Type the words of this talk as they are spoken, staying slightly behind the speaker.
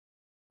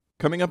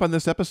Coming up on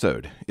this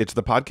episode, it's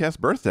the podcast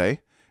birthday,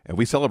 and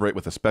we celebrate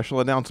with a special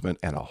announcement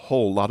and a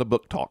whole lot of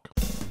book talk.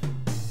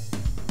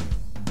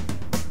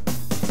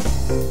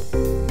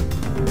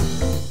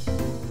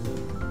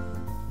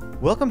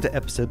 Welcome to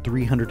episode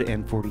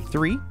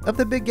 343 of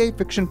the Big Gay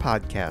Fiction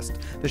Podcast,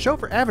 the show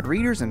for avid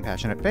readers and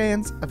passionate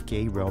fans of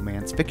gay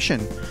romance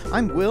fiction.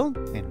 I'm Will,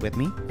 and with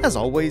me, as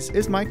always,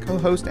 is my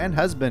co-host and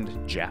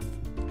husband, Jeff.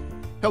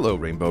 Hello,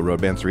 Rainbow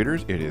Romance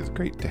readers. It is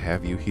great to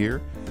have you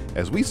here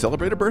as we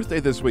celebrate a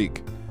birthday this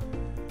week.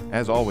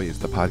 As always,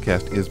 the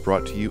podcast is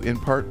brought to you in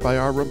part by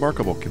our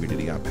remarkable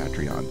community on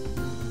Patreon.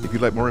 If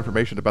you'd like more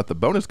information about the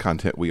bonus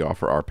content we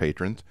offer our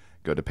patrons,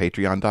 go to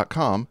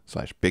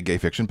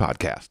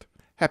patreon.com/biggayfictionpodcast.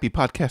 Happy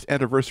podcast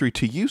anniversary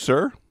to you,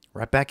 sir.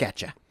 Right back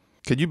at ya.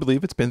 Can you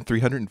believe it's been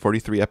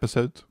 343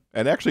 episodes?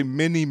 And actually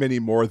many, many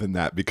more than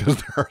that, because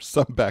there are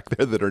some back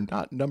there that are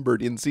not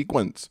numbered in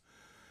sequence.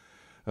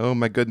 Oh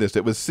my goodness,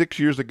 it was 6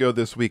 years ago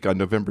this week on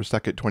November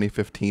 2nd,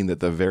 2015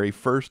 that the very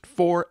first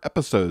 4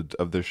 episodes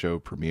of the show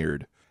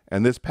premiered.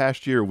 And this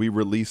past year we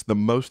released the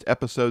most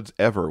episodes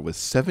ever with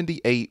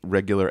 78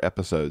 regular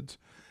episodes,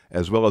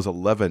 as well as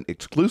 11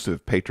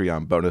 exclusive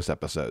Patreon bonus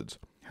episodes.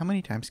 How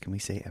many times can we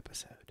say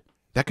episode?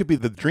 That could be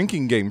the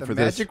drinking game for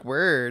this. The magic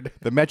word.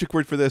 The magic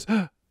word for this,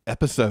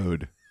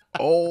 episode.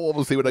 Oh,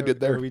 we'll see what I did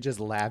there. Or we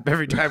just laugh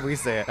every time we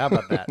say it. How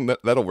about that?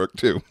 That'll work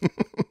too.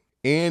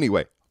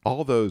 Anyway,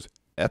 all those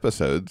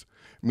episodes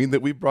mean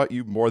that we brought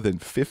you more than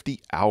 50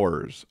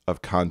 hours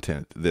of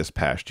content this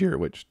past year,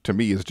 which to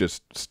me is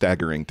just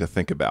staggering to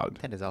think about.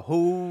 That is a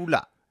whole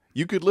lot.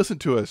 You could listen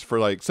to us for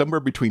like somewhere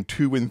between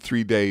 2 and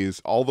 3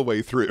 days all the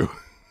way through.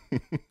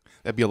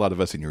 That'd be a lot of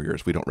us in your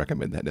ears. We don't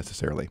recommend that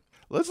necessarily.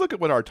 Let's look at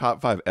what our top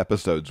 5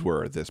 episodes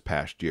were this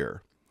past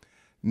year.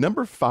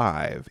 Number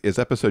 5 is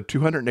episode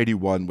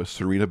 281 with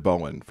Serena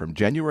Bowen from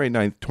January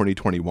 9th,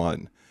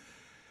 2021,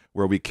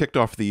 where we kicked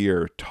off the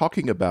year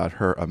talking about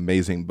her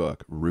amazing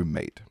book,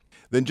 Roommate.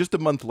 Then just a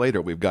month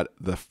later, we've got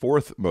the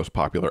 4th most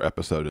popular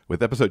episode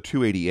with episode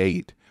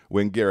 288,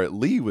 when Garrett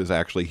Leigh was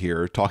actually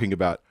here talking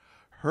about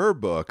her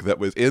book that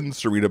was in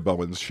Serena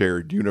Bowen's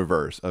shared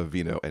universe of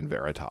Vino and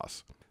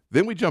Veritas.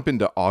 Then we jump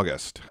into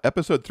August.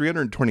 Episode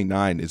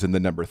 329 is in the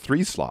number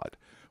 3 slot,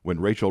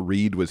 when Rachel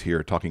Reed was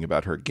here talking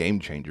about her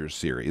Game Changers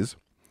series.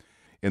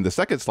 In the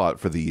 2nd slot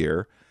for the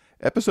year,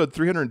 episode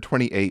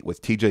 328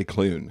 with TJ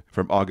Klune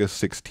from August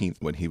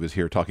 16th, when he was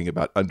here talking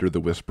about Under the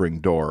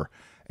Whispering Door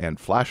and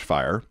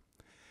Flashfire.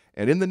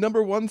 And in the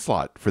number 1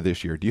 slot for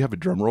this year, do you have a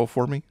drum roll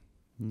for me?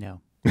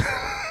 No.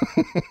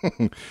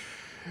 The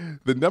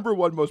number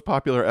 1 most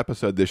popular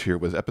episode this year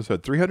was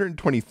episode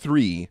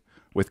 323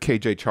 with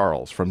KJ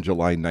Charles from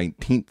July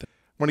 19th. I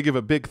want to give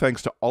a big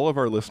thanks to all of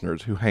our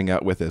listeners who hang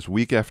out with us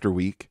week after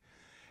week,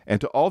 and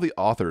to all the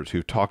authors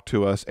who've talked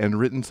to us and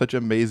written such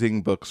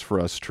amazing books for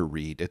us to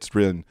read. It's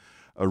been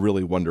a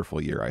really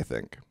wonderful year, I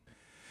think.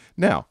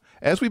 Now,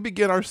 as we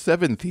begin our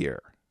 7th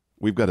year,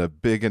 we've got a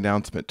big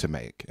announcement to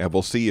make, and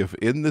we'll see if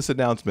in this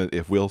announcement,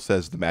 if Will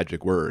says the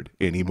magic word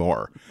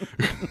anymore.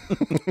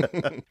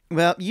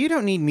 Well, you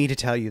don't need me to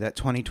tell you that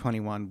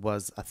 2021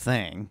 was a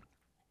thing.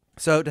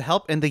 So to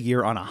help end the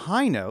year on a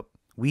high note,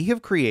 we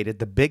have created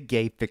the Big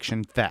Gay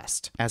Fiction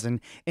Fest as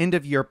an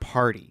end-of-year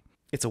party.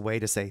 It's a way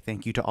to say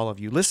thank you to all of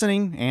you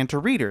listening and to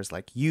readers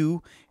like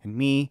you and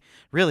me.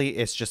 Really,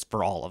 it's just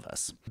for all of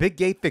us. Big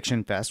Gay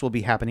Fiction Fest will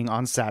be happening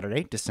on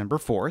Saturday, December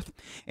 4th,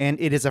 and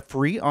it is a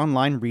free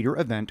online reader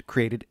event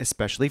created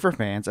especially for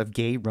fans of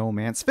gay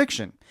romance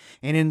fiction.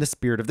 And in the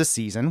spirit of the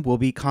season, we'll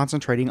be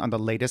concentrating on the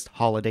latest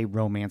holiday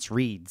romance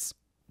reads.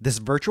 This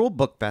virtual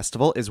book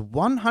festival is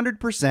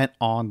 100%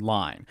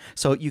 online,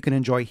 so you can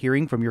enjoy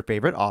hearing from your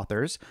favorite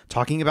authors,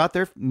 talking about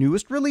their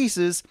newest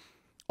releases,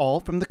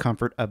 all from the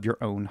comfort of your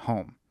own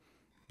home.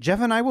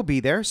 Jeff and I will be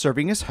there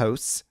serving as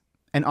hosts,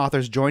 and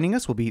authors joining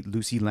us will be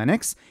Lucy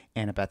Lennox,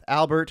 Annabeth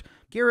Albert,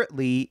 Garrett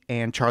Leigh,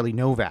 and Charlie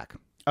Novak.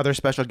 Other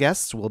special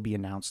guests will be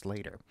announced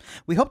later.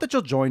 We hope that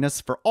you'll join us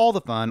for all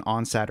the fun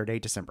on Saturday,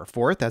 December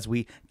 4th, as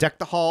we deck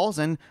the halls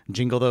and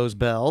jingle those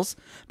bells,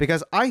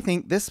 because I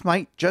think this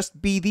might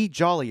just be the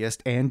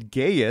jolliest and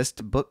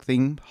gayest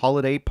book-themed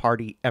holiday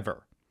party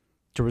ever.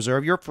 To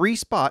reserve your free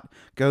spot,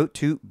 go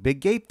to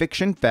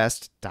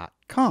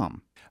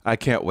biggayfictionfest.com. I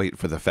can't wait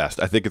for the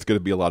fest. I think it's going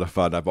to be a lot of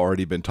fun. I've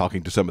already been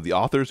talking to some of the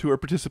authors who are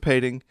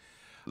participating.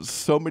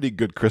 So many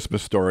good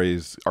Christmas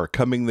stories are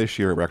coming this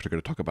year. We're actually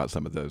going to talk about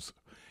some of those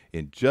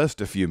in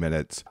just a few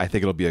minutes. I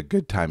think it'll be a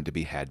good time to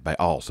be had by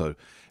all. So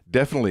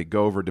definitely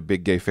go over to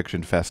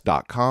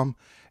biggayfictionfest.com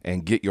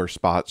and get your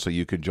spot so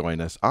you can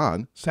join us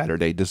on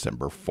Saturday,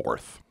 December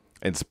 4th.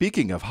 And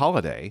speaking of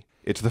holiday,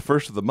 it's the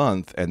first of the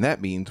month, and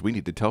that means we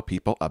need to tell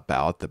people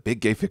about the Big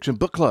Gay Fiction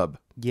Book Club.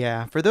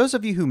 Yeah, for those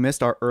of you who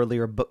missed our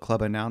earlier book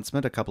club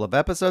announcement a couple of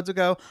episodes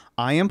ago,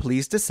 I am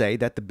pleased to say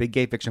that the Big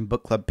Gay Fiction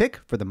Book Club pick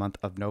for the month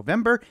of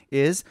November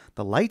is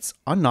The Lights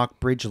on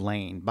Knockbridge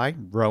Lane by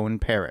Rowan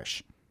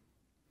Parrish.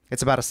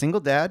 It's about a single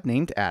dad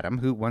named Adam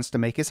who wants to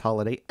make his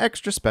holiday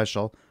extra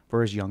special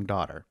for his young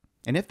daughter.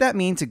 And if that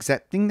means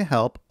accepting the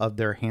help of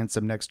their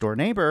handsome next-door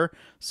neighbor,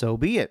 so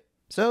be it.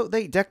 So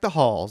they deck the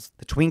halls.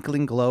 The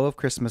twinkling glow of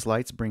Christmas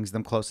lights brings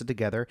them closer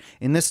together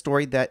in this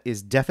story that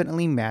is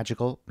definitely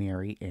magical,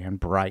 merry, and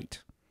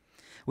bright.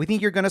 We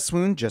think you're going to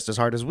swoon just as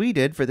hard as we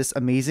did for this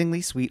amazingly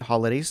sweet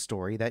holiday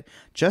story that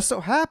just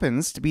so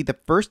happens to be the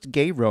first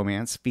gay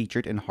romance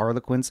featured in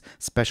Harlequin's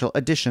special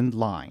edition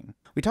line.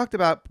 We talked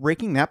about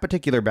breaking that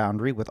particular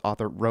boundary with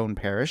author Roan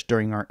Parrish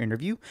during our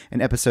interview in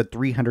episode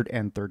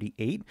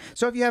 338,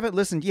 so if you haven't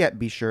listened yet,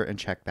 be sure and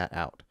check that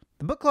out.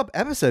 The book club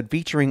episode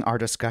featuring our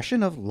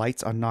discussion of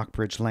Lights on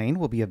Knockbridge Lane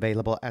will be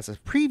available as a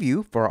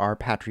preview for our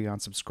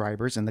Patreon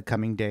subscribers in the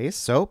coming days,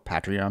 so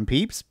Patreon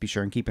peeps, be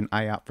sure and keep an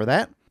eye out for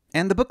that.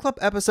 And the book club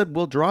episode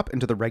will drop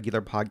into the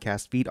regular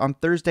podcast feed on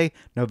Thursday,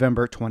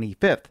 November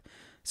 25th.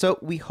 So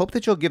we hope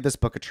that you'll give this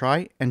book a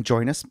try and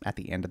join us at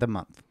the end of the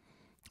month.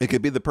 It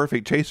could be the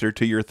perfect chaser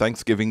to your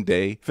Thanksgiving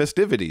Day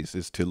festivities,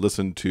 is to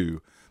listen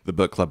to the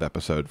book club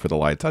episode for the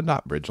Lights on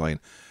Knockbridge Lane.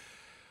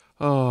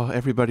 Oh,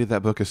 everybody,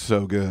 that book is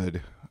so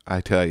good. I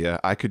tell you,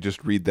 I could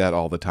just read that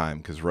all the time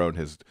because Roan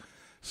has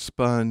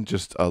spun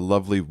just a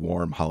lovely,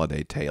 warm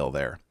holiday tale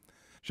there.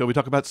 Shall we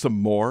talk about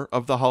some more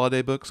of the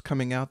holiday books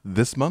coming out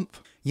this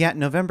month? Yeah,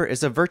 November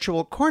is a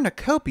virtual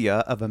cornucopia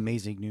of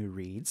amazing new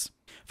reads.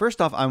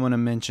 First off, I want to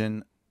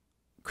mention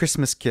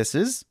Christmas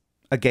Kisses,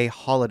 a gay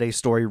holiday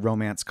story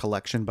romance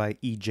collection by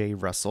E.J.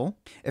 Russell.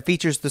 It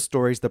features the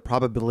stories The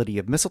Probability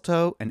of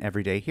Mistletoe, An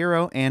Everyday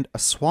Hero, and A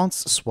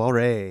Swance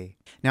Soiree.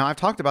 Now, I've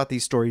talked about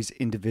these stories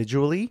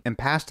individually in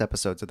past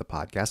episodes of the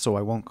podcast, so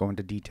I won't go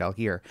into detail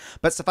here.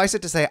 But suffice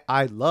it to say,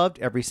 I loved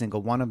every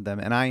single one of them,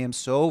 and I am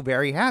so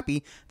very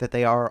happy that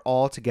they are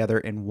all together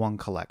in one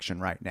collection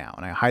right now.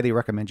 And I highly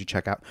recommend you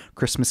check out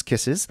Christmas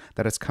Kisses,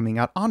 that is coming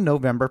out on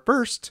November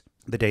 1st,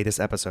 the day this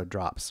episode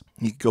drops.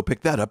 You can go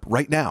pick that up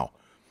right now.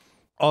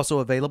 Also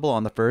available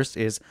on the 1st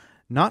is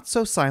Not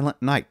So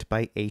Silent Night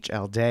by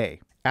H.L.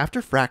 Day.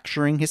 After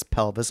fracturing his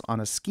pelvis on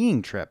a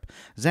skiing trip,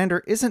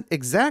 Xander isn't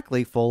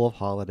exactly full of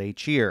holiday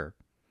cheer.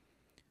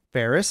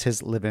 Ferris,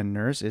 his live-in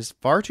nurse, is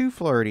far too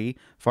flirty,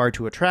 far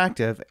too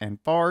attractive, and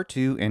far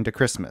too into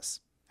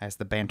Christmas. As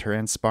the banter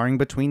and sparring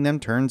between them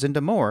turns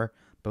into more,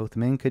 both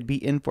men could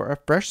be in for a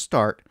fresh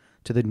start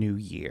to the new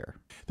year.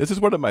 This is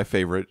one of my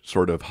favorite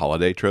sort of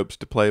holiday tropes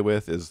to play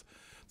with, is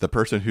the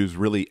person who's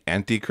really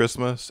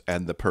anti-Christmas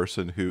and the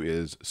person who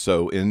is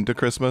so into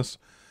Christmas.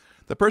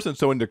 The person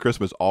so into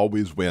Christmas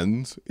always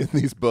wins in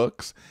these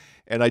books,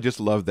 and I just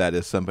love that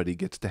as somebody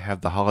gets to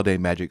have the holiday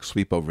magic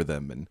sweep over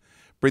them and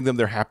bring them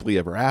their happily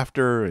ever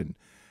after and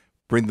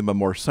bring them a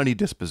more sunny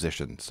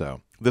disposition.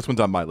 So this one's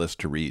on my list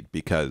to read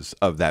because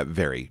of that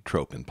very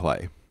trope in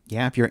play.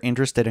 Yeah, if you're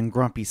interested in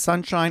Grumpy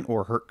Sunshine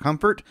or Hurt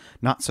Comfort,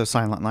 Not So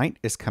Silent Night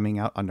is coming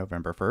out on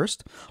November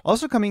 1st.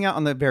 Also coming out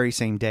on the very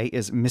same day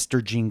is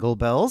Mr. Jingle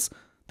Bells,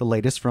 the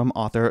latest from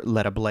author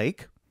Leta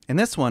Blake. In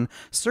this one,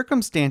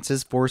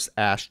 circumstances force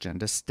Ashton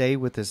to stay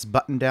with his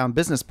button-down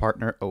business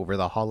partner over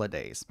the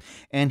holidays,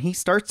 and he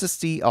starts to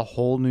see a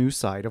whole new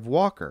side of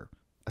Walker,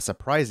 a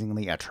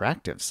surprisingly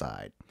attractive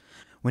side.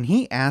 When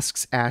he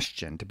asks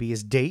Ashton to be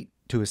his date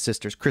to his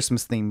sister's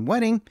Christmas-themed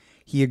wedding,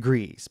 he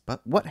agrees,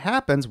 but what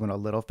happens when a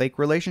little fake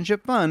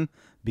relationship fun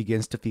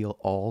begins to feel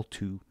all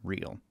too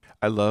real?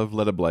 I love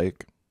Leta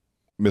Blake.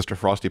 Mr.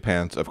 Frosty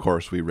Pants, of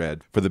course, we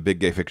read for the Big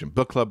Gay Fiction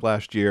Book Club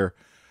last year.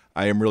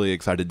 I am really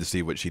excited to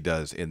see what she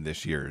does in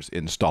this year's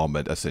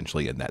installment,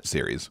 essentially, in that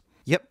series.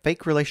 Yep,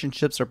 fake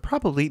relationships are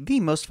probably the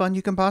most fun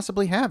you can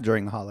possibly have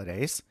during the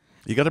holidays.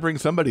 You got to bring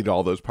somebody to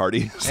all those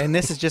parties. And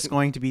this is just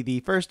going to be the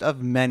first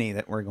of many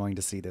that we're going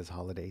to see this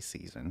holiday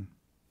season.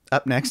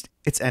 Up next,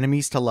 it's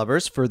Enemies to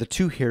Lovers for the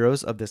two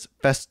heroes of this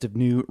festive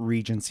new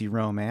Regency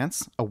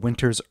romance, A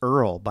Winter's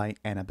Earl by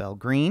Annabelle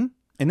Greene.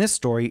 In this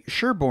story,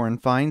 Sherborne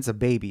finds a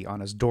baby on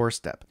his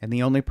doorstep, and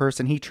the only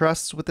person he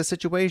trusts with the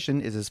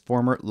situation is his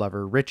former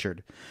lover,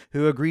 Richard,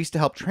 who agrees to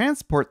help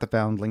transport the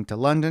foundling to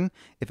London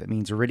if it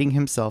means ridding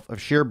himself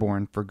of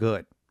Sherborne for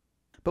good.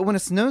 But when a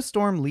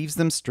snowstorm leaves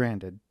them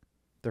stranded,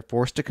 they're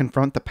forced to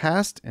confront the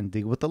past and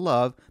deal with the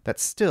love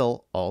that's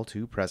still all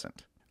too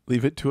present.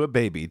 Leave it to a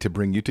baby to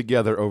bring you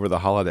together over the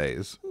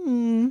holidays.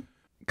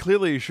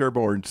 Clearly,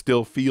 Sherborne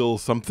still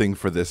feels something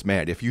for this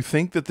man. If you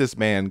think that this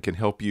man can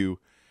help you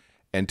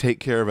and take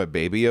care of a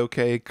baby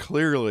okay,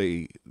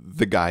 clearly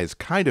the guy's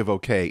kind of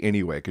okay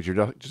anyway, because you're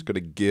not just going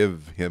to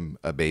give him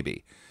a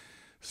baby.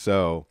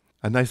 So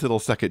a nice little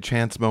second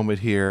chance moment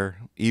here.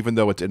 Even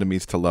though it's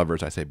Enemies to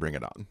Lovers, I say bring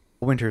it on.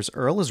 Winter's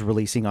Earl is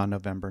releasing on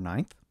November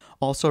 9th.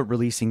 Also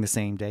releasing the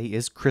same day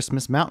is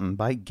Christmas Mountain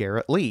by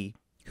Garrett Leigh,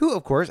 who,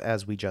 of course,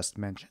 as we just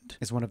mentioned,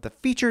 is one of the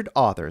featured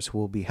authors who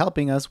will be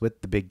helping us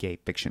with the Big Gay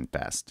Fiction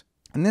Fest.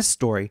 In this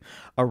story,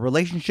 a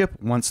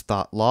relationship once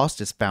thought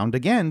lost is found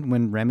again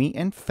when Remy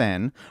and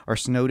Fen are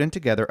snowed in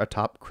together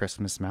atop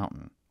Christmas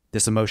Mountain.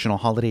 This emotional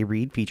holiday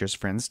read features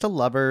friends to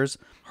lovers,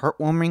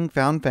 heartwarming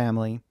found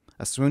family,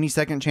 a swoony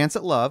second chance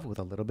at love with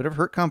a little bit of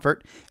hurt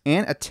comfort,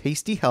 and a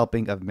tasty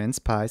helping of mince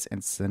pies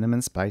and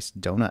cinnamon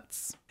spiced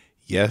donuts.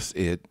 Yes,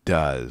 it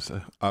does.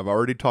 I've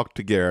already talked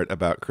to Garrett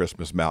about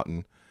Christmas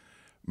Mountain.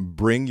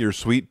 Bring your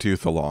sweet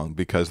tooth along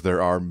because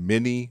there are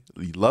many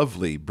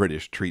lovely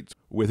British treats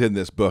within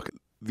this book.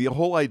 The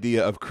whole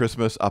idea of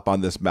Christmas up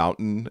on this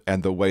mountain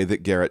and the way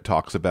that Garrett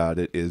talks about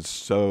it is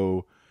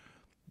so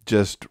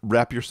just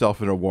wrap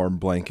yourself in a warm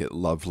blanket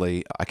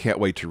lovely. I can't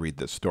wait to read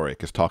this story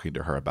because talking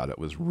to her about it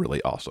was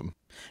really awesome.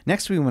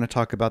 Next, we want to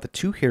talk about the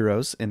two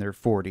heroes in their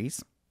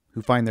 40s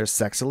who find their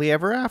sexily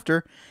ever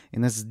after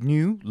in this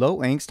new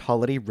low-angst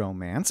holiday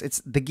romance.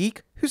 It's The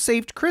Geek Who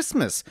Saved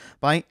Christmas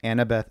by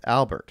Annabeth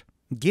Albert.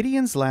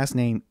 Gideon's last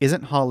name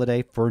isn't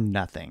Holiday for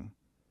nothing.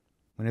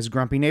 When his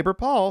grumpy neighbor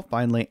Paul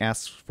finally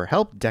asks for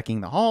help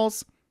decking the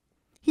halls,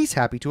 he's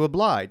happy to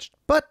oblige,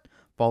 but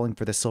falling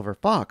for the silver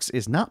fox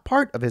is not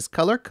part of his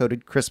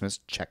color-coded Christmas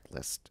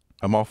checklist.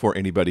 I'm all for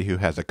anybody who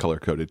has a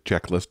color-coded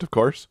checklist, of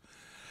course.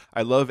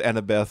 I love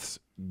Annabeth's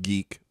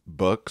geek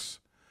books.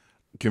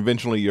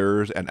 Conventionally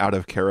Yours and Out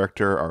of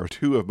Character are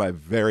two of my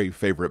very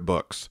favorite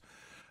books.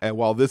 And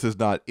while this is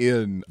not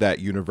in that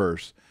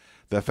universe,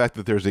 the fact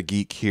that there's a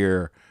geek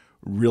here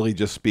really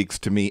just speaks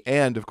to me.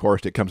 And, of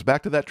course, it comes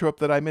back to that trope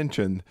that I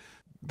mentioned,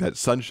 that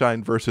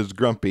sunshine versus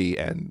grumpy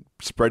and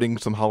spreading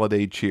some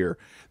holiday cheer.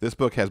 This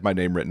book has my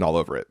name written all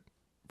over it.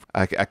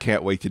 I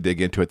can't wait to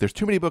dig into it. There's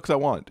too many books I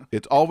want.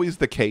 It's always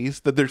the case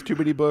that there's too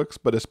many books,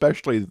 but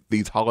especially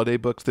these holiday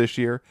books this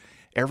year,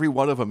 every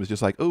one of them is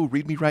just like, oh,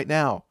 read me right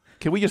now.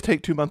 Can we just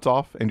take 2 months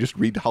off and just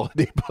read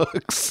holiday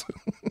books?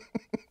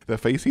 The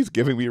face he's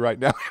giving me right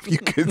now, if you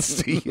could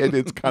see it,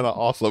 it's kind of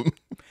awesome.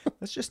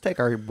 Let's just take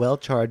our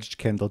well-charged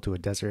Kindle to a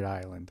desert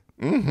island.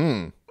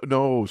 Mm-hmm.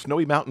 No,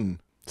 snowy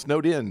mountain.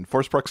 Snowed in.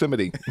 Forced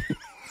proximity.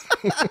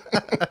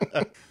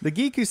 The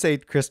Geek Who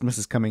Saved Christmas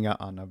is coming out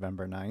on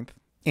November 9th.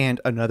 And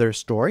another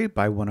story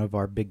by one of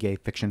our Big Gay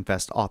Fiction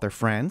Fest author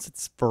friends.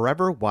 It's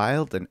Forever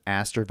Wild in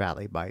Astor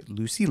Valley by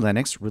Lucy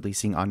Lennox,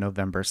 releasing on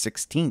November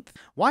 16th.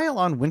 While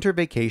on winter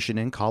vacation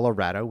in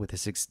Colorado with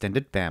his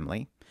extended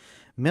family,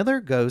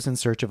 Miller goes in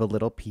search of a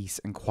little peace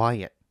and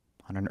quiet.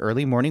 On an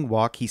early morning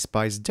walk, he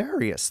spies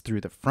Darius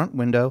through the front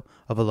window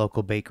of a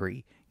local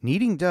bakery,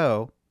 kneading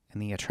dough,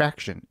 and the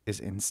attraction is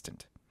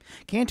instant.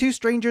 Can two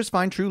strangers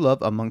find true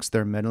love amongst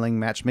their meddling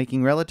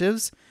matchmaking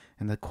relatives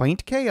and the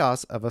quaint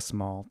chaos of a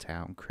small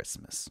town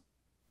Christmas?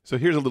 So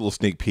here's a little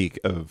sneak peek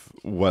of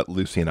what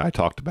Lucy and I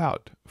talked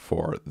about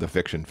for the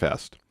Fiction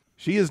Fest.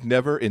 She has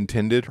never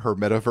intended her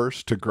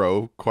metaverse to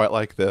grow quite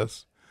like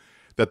this,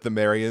 that the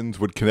Marians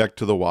would connect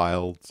to the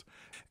Wilds,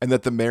 and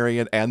that the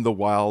Marian and the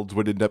Wilds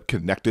would end up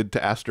connected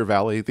to Astor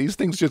Valley. These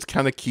things just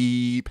kind of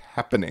keep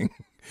happening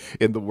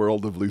in the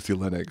world of Lucy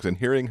Lennox. And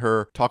hearing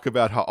her talk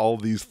about how all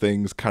these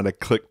things kind of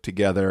clicked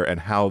together and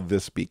how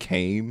this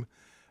became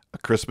a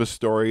Christmas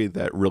story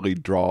that really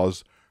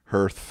draws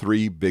her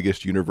three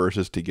biggest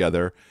universes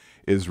together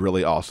is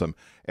really awesome.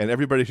 And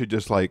everybody should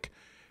just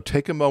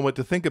take a moment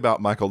to think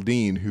about Michael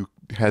Dean, who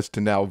has to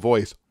now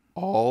voice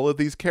all of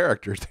these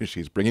characters that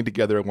she's bringing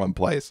together in one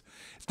place.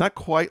 It's not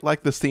quite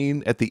like the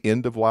scene at the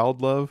end of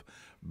Wild Love,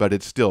 but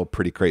it's still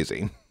pretty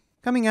crazy.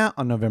 Coming out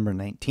on November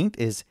 19th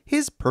is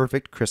His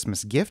Perfect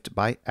Christmas Gift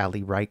by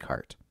Ali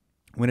Ryecart.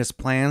 When his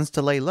plans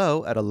to lay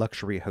low at a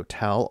luxury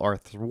hotel are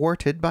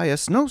thwarted by a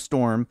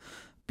snowstorm,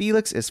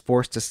 Felix is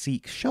forced to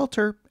seek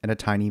shelter in a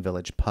tiny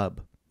village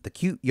pub. The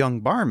cute young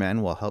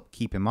barman will help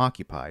keep him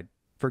occupied.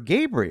 For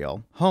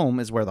Gabriel, home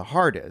is where the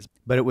heart is,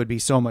 but it would be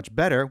so much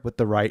better with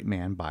the right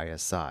man by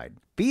his side.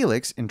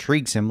 Felix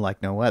intrigues him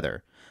like no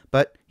other,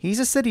 but he's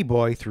a city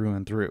boy through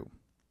and through.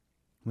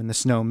 When the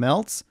snow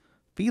melts,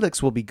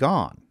 Felix will be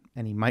gone,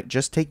 and he might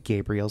just take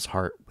Gabriel's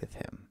heart with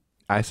him.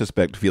 I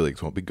suspect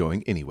Felix won't be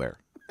going anywhere.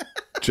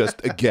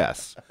 Just a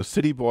guess. A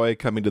city boy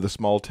coming to the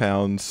small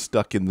town,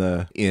 stuck in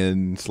the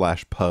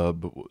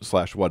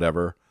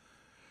inn/pub/whatever.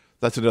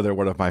 That's another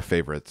one of my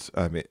favorites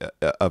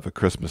of a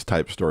Christmas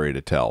type story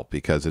to tell,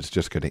 because it's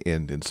just going to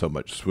end in so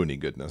much swoony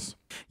goodness.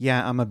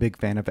 Yeah, I'm a big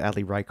fan of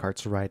Ali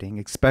Rycart's writing,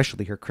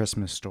 especially her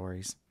Christmas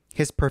stories.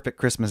 His Perfect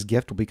Christmas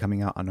Gift will be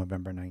coming out on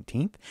November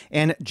 19th.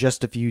 And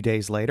just a few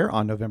days later,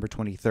 on November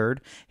 23rd,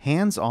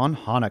 Hands on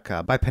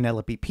Hanukkah by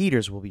Penelope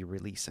Peters will be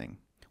releasing.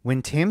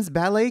 When Tim's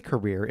ballet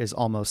career is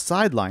almost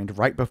sidelined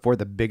right before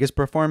the biggest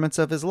performance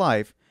of his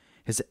life,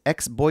 his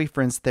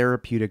ex-boyfriend's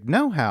therapeutic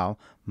know-how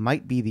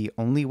might be the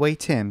only way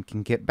Tim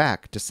can get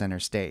back to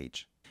center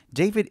stage.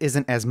 David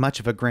isn't as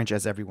much of a Grinch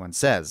as everyone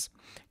says.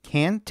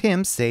 Can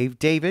Tim save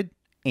David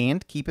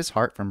and keep his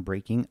heart from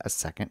breaking a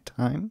second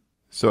time?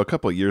 So a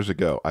couple of years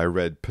ago, I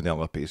read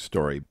Penelope's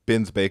story,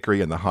 Ben's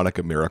Bakery and the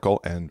Hanukkah Miracle,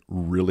 and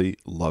really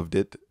loved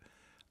it.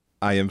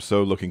 I am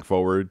so looking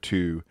forward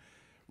to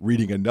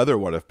reading another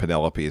one of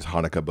Penelope's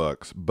Hanukkah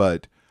books,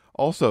 but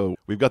also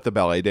we've got the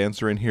ballet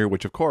dancer in here,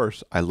 which of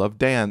course I love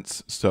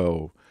dance.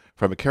 So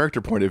from a character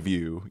point of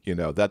view,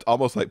 that's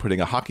almost like putting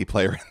a hockey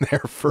player in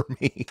there for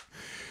me.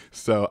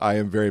 So I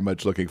am very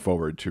much looking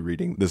forward to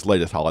reading this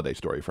latest holiday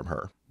story from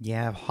her.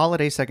 Yeah, if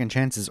holiday second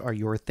chances are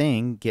your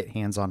thing, get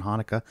Hands on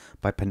Hanukkah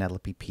by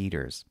Penelope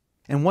Peters.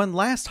 And one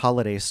last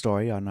holiday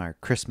story on our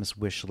Christmas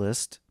wish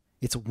list.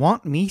 It's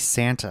Want Me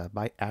Santa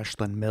by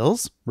Ashlynn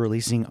Mills,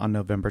 releasing on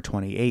November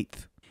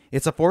 28th.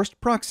 It's a forced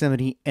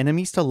proximity,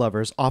 enemies to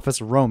lovers office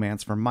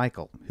romance for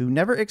Michael, who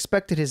never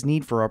expected his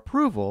need for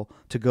approval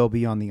to go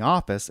beyond the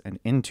office and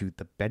into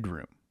the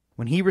bedroom.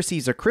 When he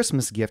receives a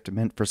Christmas gift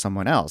meant for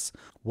someone else,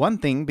 one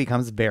thing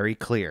becomes very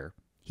clear.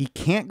 He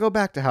can't go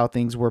back to how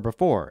things were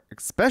before,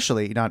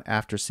 especially not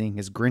after seeing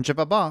his Grinch of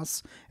a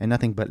boss and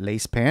nothing but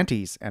lace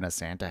panties and a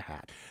Santa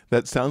hat.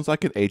 That sounds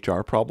like an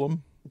HR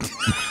problem.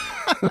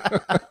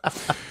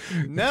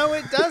 No,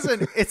 it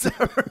doesn't. It's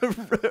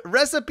a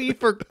recipe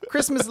for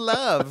Christmas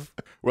love.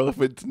 Well,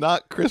 if it's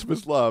not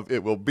Christmas love,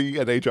 it will be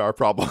an HR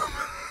problem.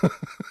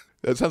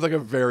 That sounds like a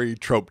very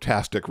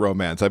trope-tastic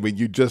romance. I mean,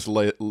 you just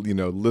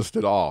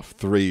listed off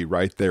 3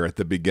 right there at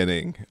the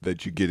beginning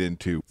that you get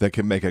into that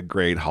can make a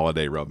great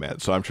holiday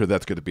romance. So I'm sure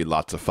that's going to be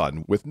lots of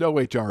fun with no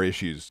HR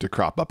issues to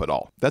crop up at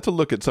all. That's a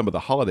look at some of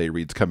the holiday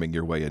reads coming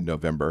your way in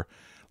November.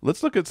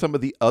 Let's look at some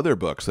of the other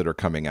books that are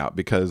coming out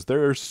because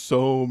there are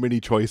so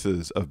many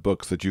choices of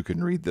books that you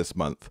can read this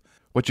month.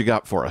 What you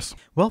got for us?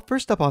 Well,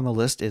 first up on the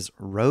list is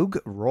Rogue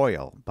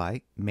Royal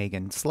by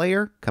Megan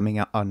Slayer, coming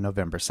out on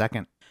November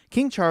 2nd.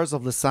 King Charles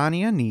of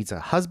Lysania needs a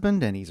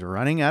husband and he's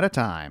running out of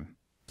time.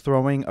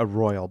 Throwing a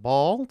royal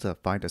ball to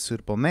find a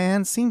suitable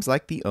man seems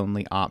like the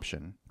only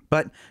option.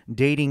 But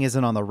dating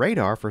isn't on the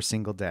radar for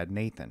single dad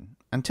Nathan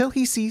until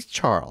he sees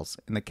Charles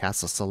in the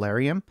Castle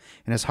Solarium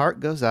and his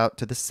heart goes out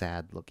to the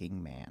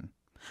sad-looking man.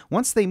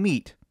 Once they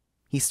meet,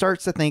 he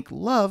starts to think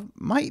love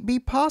might be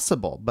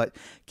possible, but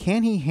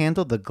can he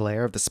handle the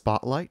glare of the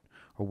spotlight,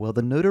 or will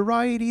the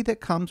notoriety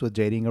that comes with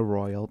dating a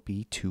royal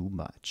be too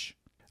much?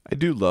 I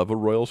do love a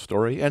royal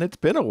story, and it's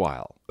been a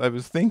while. I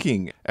was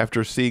thinking,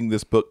 after seeing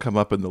this book come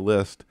up in the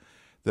list,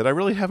 that I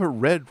really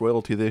haven't read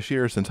royalty this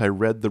year since I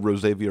read the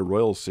Rosavia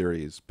Royals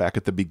series back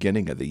at the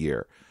beginning of the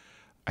year.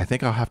 I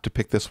think I'll have to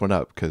pick this one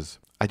up, because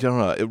I don't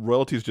know,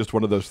 royalty is just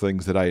one of those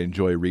things that I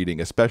enjoy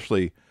reading,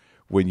 especially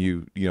when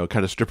you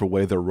kind of strip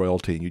away their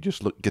royalty and you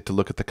just get to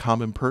look at the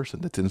common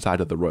person that's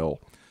inside of the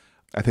royal.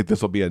 I think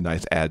this will be a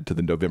nice add to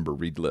the November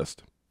read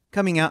list.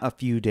 Coming out a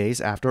few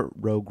days after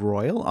Rogue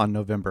Royal on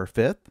November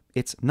 5th,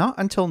 it's Not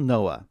Until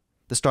Noah,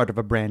 the start of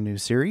a brand new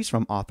series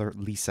from author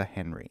Lisa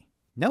Henry.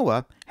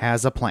 Noah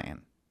has a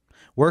plan.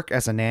 Work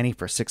as a nanny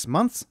for 6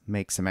 months,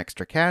 make some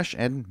extra cash,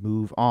 and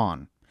move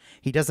on.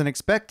 He doesn't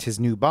expect his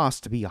new boss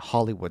to be a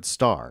Hollywood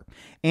star,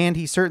 and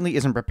he certainly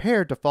isn't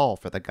prepared to fall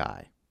for the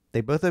guy.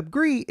 They both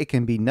agree it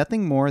can be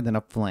nothing more than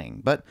a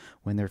fling, but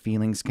when their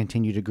feelings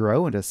continue to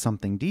grow into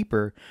something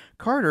deeper,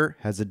 Carter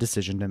has a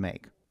decision to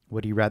make.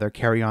 Would he rather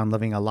carry on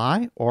living a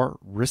lie or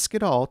risk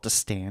it all to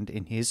stand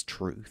in his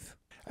truth?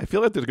 I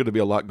feel like there's going to be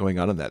a lot going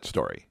on in that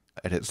story.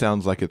 And it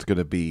sounds like it's going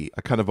to be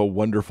a kind of a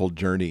wonderful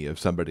journey of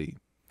somebody,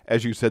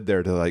 as you said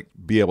there, to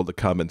be able to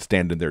come and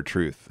stand in their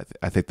truth.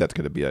 I think that's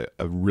going to be a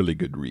really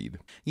good read.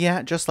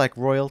 Yeah, just like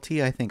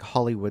royalty, I think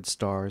Hollywood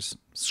stars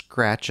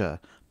scratch a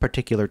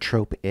particular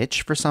trope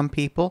itch for some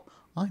people.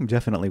 I'm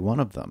definitely one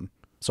of them.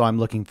 So I'm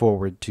looking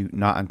forward to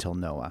Not Until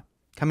Noah.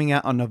 Coming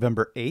out on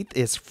November 8th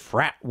is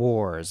Frat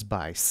Wars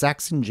by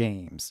Saxon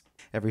James.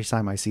 Every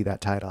time I see that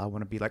title, I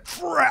want to be like,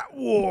 Frat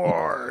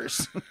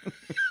Wars!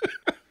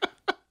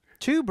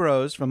 2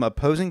 bros from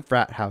opposing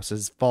frat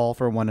houses fall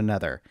for one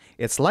another.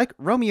 It's like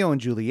Romeo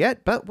and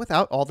Juliet, but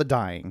without all the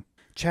dying.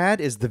 Chad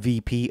is the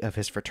VP of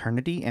his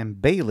fraternity,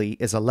 and Bailey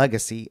is a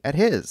legacy at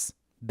his.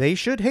 They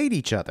should hate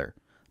each other.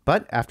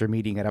 But after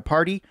meeting at a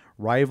party,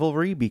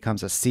 rivalry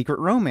becomes a secret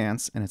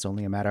romance, and it's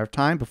only a matter of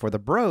time before the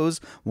bros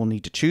will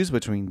need to choose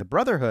between the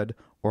brotherhood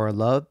or a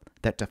love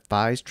that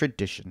defies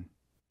tradition.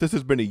 This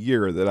has been a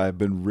year that I've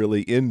been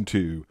really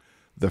into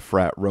the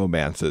frat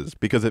romances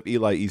because of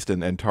Eli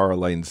Easton and Tara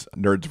Lane's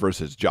Nerds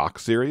vs.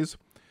 Jocks series.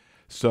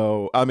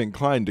 So I'm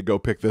inclined to go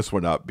pick this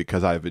one up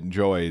because I've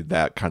enjoyed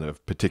that kind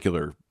of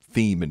particular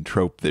theme and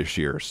trope this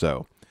year.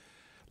 So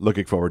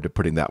looking forward to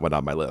putting that one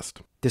on my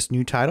list. This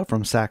new title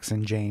from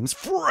Saxon James,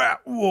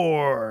 Frat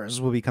Wars,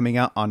 will be coming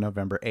out on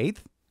November 8th.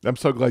 I'm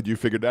so glad you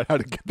figured out how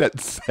to get that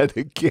said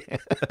again.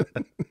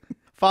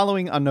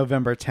 Following on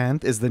November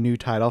 10th is the new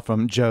title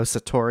from Joe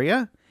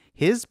Satoria,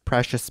 His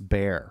Precious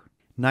Bear.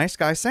 Nice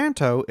Guy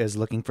Santo is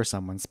looking for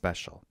someone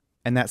special,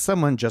 and that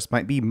someone just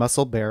might be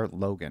Muscle Bear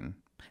Logan.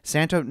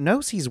 Santo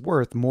knows he's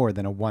worth more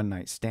than a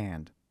one-night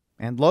stand,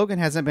 and Logan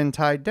hasn't been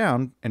tied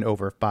down in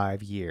over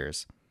 5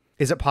 years.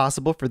 Is it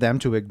possible for them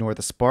to ignore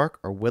the spark,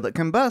 or will it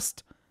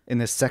combust in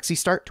this sexy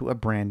start to a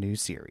brand new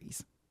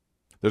series?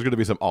 There's going to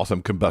be some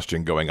awesome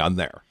combustion going on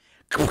there.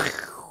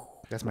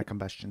 That's my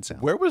combustion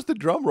sound. Where was the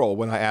drum roll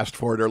when I asked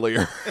for it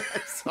earlier?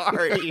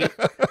 Sorry.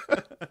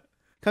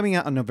 Coming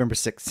out on November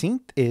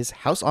 16th is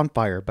House on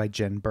Fire by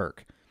Jenn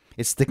Burke.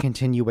 It's the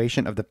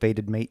continuation of the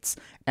Fated Mates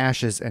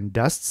Ashes and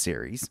Dust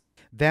series.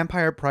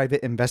 Vampire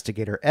private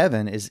investigator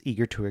Evan is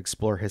eager to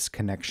explore his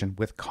connection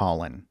with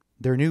Colin.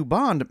 Their new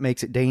bond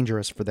makes it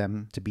dangerous for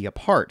them to be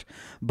apart,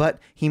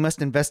 but he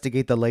must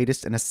investigate the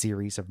latest in a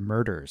series of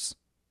murders.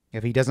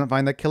 If he doesn't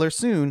find the killer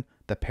soon,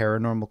 the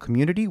paranormal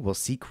community will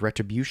seek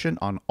retribution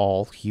on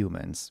all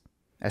humans.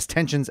 As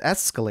tensions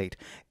escalate,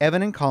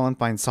 Evan and Colin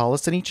find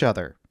solace in each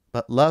other,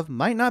 but love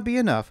might not be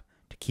enough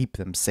to keep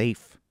them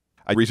safe.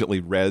 I recently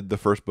read the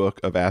first book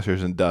of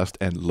Ashes and Dust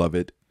and love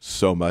it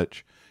so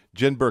much.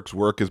 Jenn Burke's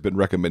work has been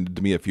recommended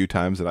to me a few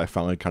times, and I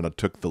finally kind of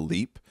took the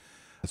leap.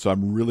 So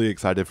I'm really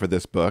excited for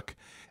this book.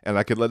 And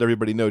I could let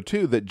everybody know,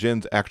 too, that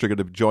Jenn's actually going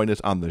to join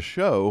us on the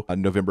show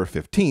on November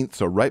 15th.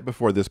 So right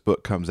before this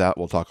book comes out,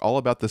 we'll talk all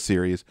about the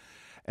series,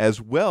 as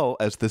well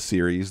as the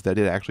series that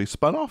it actually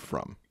spun off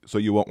from. So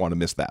you won't want to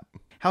miss that.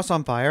 House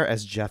on Fire,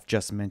 as Jeff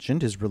just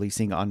mentioned, is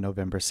releasing on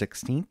November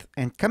 16th.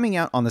 And coming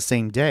out on the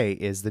same day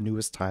is the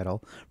newest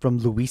title from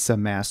Louisa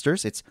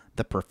Masters. It's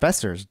The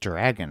Professor's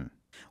Dragon.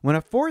 When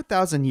a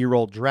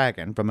 4,000-year-old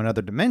dragon from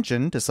another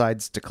dimension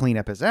decides to clean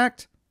up his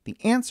act, the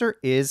answer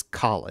is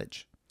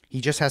college.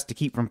 He just has to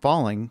keep from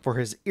falling for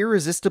his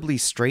irresistibly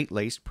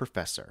straight-laced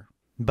professor.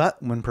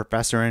 But when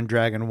Professor and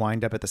Dragon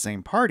wind up at the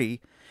same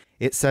party,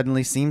 it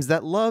suddenly seems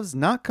that love's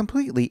not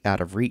completely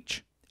out of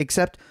reach.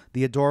 Except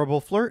the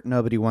adorable flirt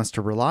nobody wants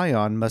to rely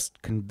on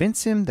must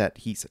convince him that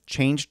he's a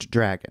changed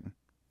dragon,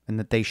 and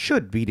that they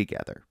should be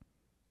together.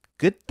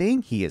 Good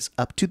thing he is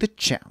up to the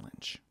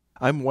challenge.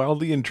 I'm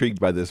wildly intrigued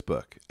by this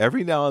book.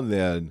 Every now and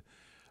then,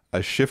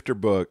 a shifter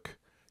book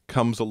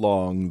comes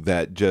along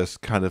that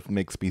just kind of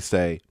makes me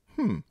say,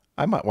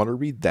 I might want to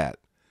read that.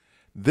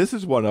 This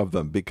is one of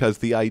them, because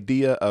the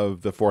idea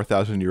of the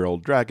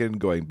 4,000-year-old dragon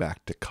going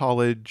back to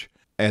college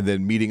and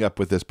then meeting up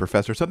with this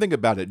professor, something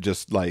about it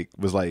just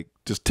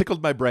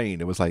tickled my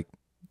brain. It was like,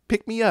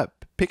 pick me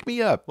up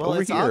Well,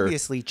 over it's here.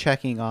 obviously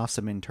checking off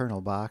some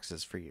internal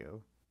boxes for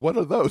you. What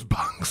are those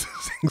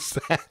boxes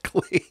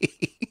exactly?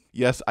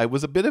 Yes, I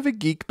was a bit of a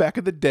geek back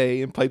in the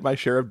day and played my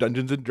share of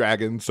Dungeons and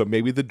Dragons, so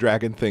maybe the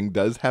dragon thing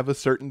does have a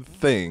certain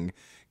thing,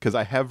 because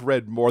I have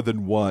read more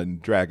than one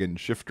dragon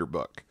shifter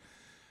book.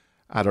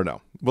 I don't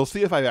know. We'll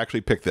see if I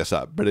actually pick this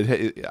up, but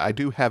I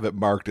do have it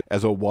marked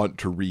as a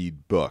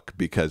want-to-read book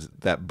because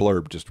that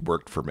blurb just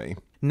worked for me.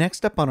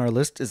 Next up on our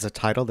list is a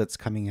title that's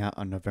coming out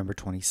on November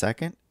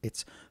 22nd.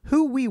 It's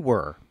Who We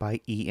Were by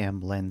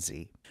E.M.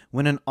 Lindsey.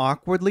 When an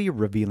awkwardly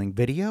revealing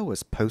video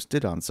is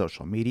posted on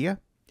social media,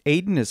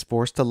 Aiden is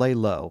forced to lay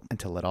low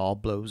until it all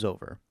blows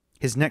over.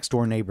 His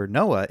next-door neighbor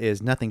Noah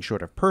is nothing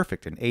short of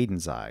perfect in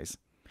Aiden's eyes,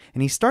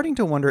 and he's starting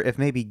to wonder if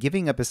maybe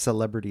giving up his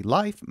celebrity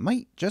life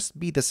might just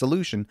be the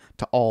solution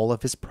to all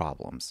of his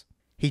problems.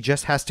 He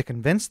just has to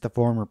convince the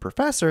former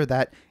professor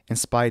that, in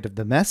spite of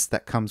the mess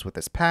that comes with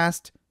his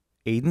past,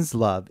 Aiden's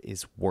love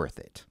is worth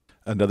it.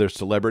 Another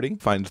celebrity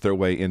finds their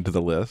way into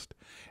the list.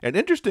 And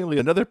interestingly,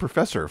 another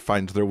professor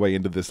finds their way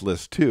into this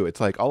list too.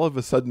 It's like all of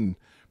a sudden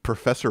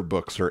professor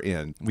books are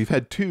in. We've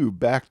had 2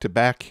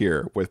 back-to-back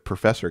here with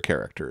professor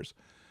characters.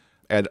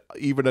 And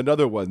even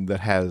another one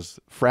that has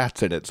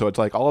frats in it. So it's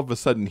like all of a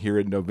sudden here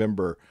in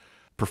November,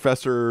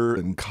 professor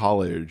and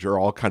college are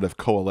all kind of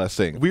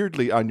coalescing.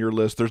 Weirdly, on your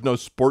list, there's no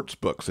sports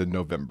books in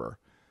November.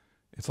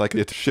 It's like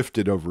it's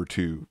shifted over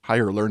to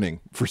higher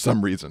learning for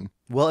some reason.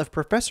 Well, if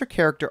professor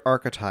character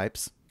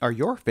archetypes are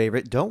your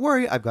favorite, don't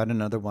worry, I've got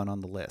another one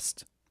on the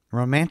list.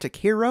 Romantic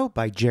Hero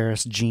by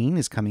Jeris Jean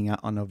is coming out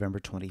on November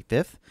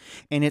 25th,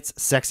 and it's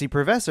Sexy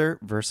Professor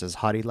versus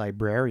Haughty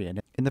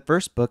Librarian in the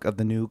first book of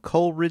the new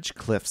Coleridge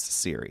Cliffs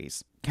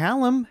series.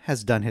 Callum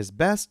has done his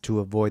best to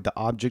avoid the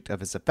object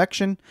of his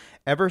affection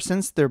ever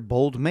since their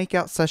bold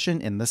makeout session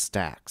in the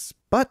stacks.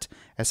 But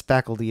as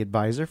faculty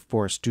advisor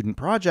for a student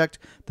project,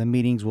 the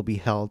meetings will be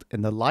held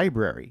in the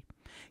library.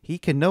 He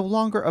can no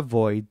longer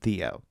avoid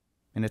Theo,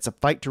 and it's a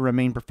fight to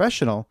remain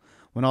professional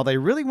when all they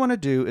really want to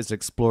do is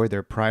explore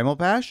their primal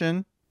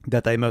passion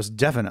that they most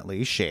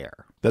definitely share.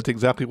 That's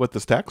exactly what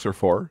the stacks are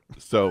for.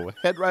 So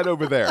head right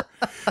over there.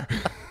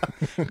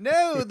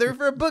 No, they're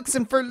for books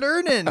and for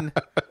learning,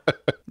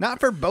 not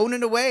for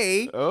boning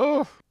away.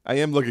 Oh, I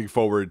am looking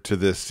forward to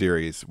this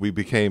series. We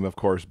became, of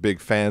course,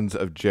 big fans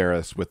of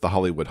Jeris with the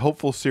Hollywood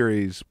Hopeful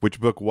series, which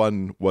book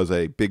 1 was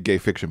a Big Gay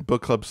Fiction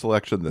Book Club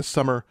selection this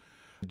summer.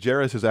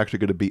 Jeris is actually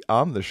going to be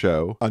on the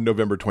show on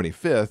November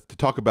 25th to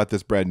talk about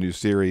this brand new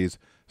series.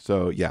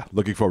 So yeah,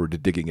 looking forward to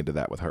digging into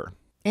that with her.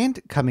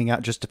 And coming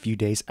out just a few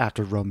days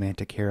after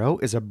Romantic Hero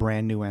is a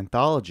brand new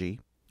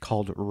anthology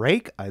called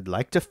Rake, I'd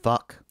Like to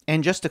Fuck.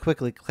 And just to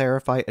quickly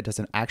clarify, it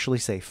doesn't actually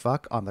say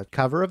fuck on the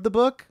cover of the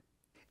book.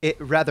 It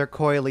rather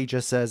coyly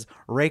just says,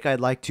 Rake, I'd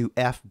like to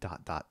F ...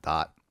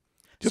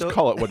 Just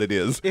call it what it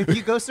is. If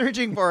you go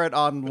searching for it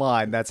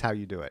online, that's how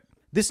you do it.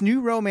 This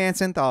new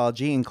romance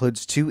anthology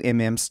includes 2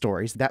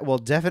 stories that will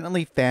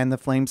definitely fan the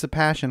flames of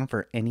passion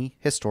for any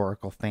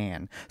historical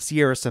fan.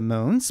 Sierra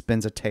Simone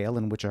spins a tale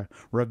in which a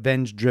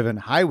revenge-driven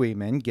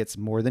highwayman gets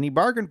more than he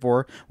bargained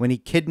for when he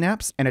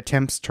kidnaps and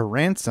attempts to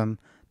ransom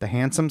the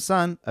handsome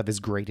son of his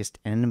greatest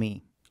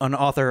enemy. An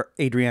author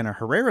Adriana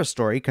Herrera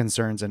story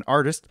concerns an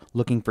artist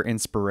looking for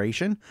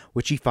inspiration,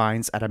 which he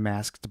finds at a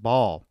masked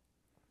ball.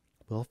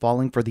 Will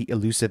falling for the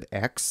elusive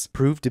X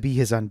prove to be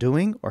his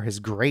undoing or his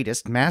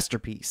greatest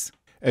masterpiece?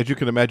 As you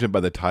can imagine by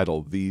the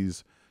title,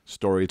 these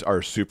stories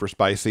are super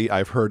spicy.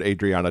 I've heard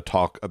Adriana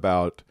talk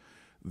about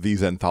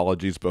these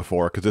anthologies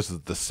before because this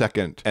is the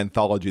second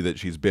anthology that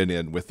she's been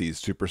in with these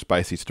super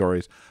spicy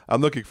stories.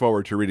 I'm looking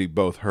forward to reading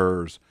both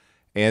hers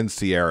and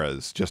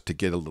Sierra's just to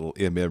get a little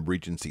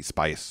Regency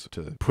spice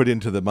to put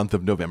into the month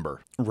of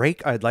November.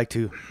 Rake, I'd Like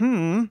to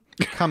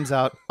comes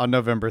out on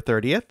November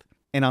 30th.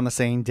 And on the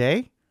same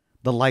day,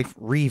 The Life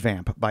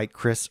Revamp by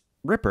Kris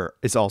Ripper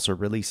is also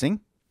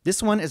releasing.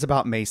 This one is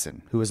about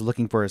Mason, who is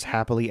looking for his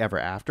happily ever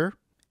after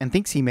and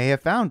thinks he may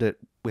have found it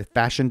with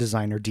fashion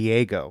designer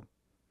Diego.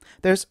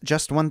 There's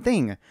just one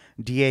thing.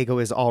 Diego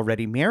is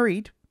already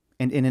married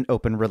and in an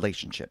open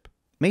relationship.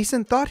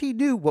 Mason thought he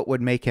knew what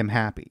would make him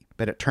happy,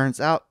 but it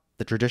turns out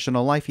the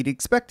traditional life he'd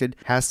expected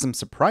has some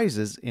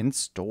surprises in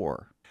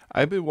store.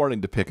 I've been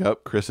wanting to pick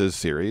up Kris's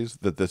series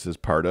that this is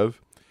part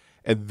of,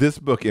 and this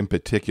book in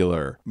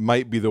particular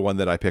might be the one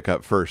that I pick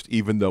up first,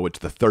 even though it's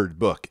the third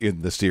book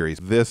in the series.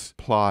 This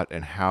plot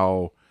and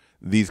how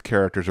these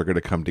characters are going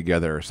to come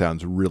together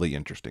sounds really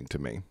interesting to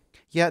me.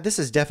 Yeah, this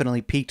has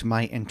definitely piqued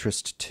my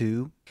interest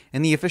too.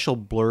 In the official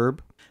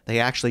blurb, they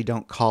actually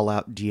don't call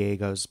out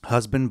Diego's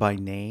husband by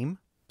name,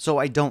 so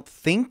I don't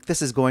think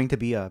this is going to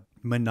be a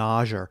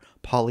menage or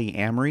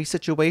polyamory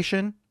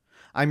situation.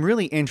 I'm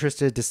really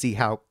interested to see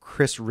how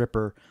Kris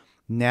Ripper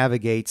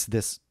navigates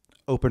this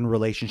open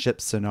relationship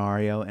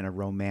scenario in a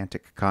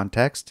romantic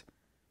context.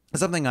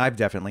 Something I've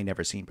definitely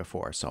never seen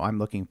before, so I'm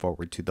looking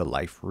forward to the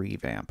life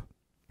revamp.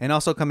 And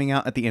also coming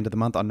out at the end of the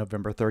month on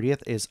November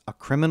 30th is A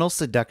Criminal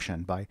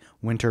Seduction by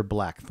Winter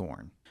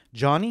Blackthorne.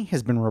 Johnny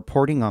has been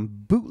reporting on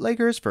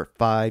bootleggers for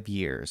 5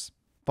 years.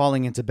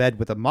 Falling into bed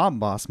with a mob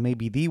boss may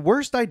be the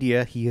worst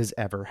idea he has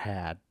ever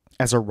had.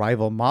 As a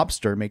rival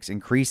mobster makes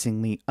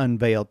increasingly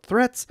unveiled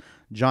threats,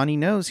 Johnny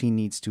knows he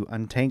needs to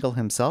untangle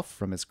himself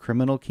from his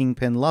criminal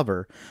kingpin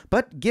lover,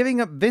 but giving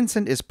up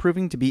Vincent is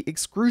proving to be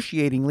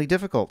excruciatingly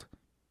difficult.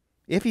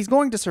 If he's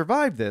going to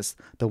survive this,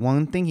 the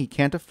one thing he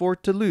can't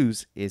afford to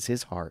lose is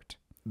his heart.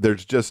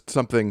 There's just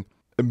something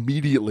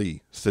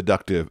immediately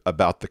seductive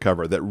about the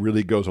cover that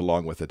really goes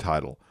along with the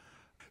title.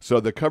 So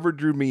the cover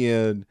drew me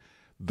in.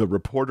 The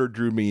reporter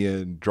drew me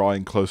in,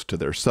 drawing close to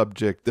their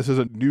subject. This is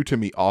a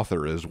new-to-me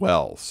author as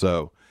well,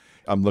 so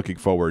I'm looking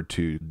forward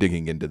to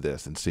digging into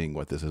this and seeing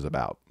what this is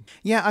about.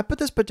 Yeah, I put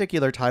this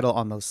particular title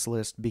on this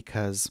list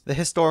because the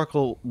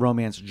historical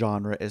romance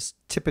genre is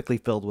typically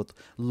filled with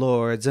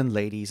lords and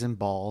ladies and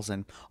balls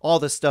and all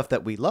the stuff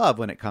that we love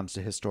when it comes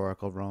to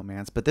historical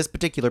romance. But this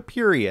particular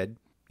period,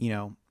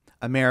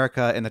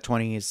 America in the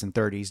 20s and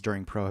 30s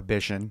during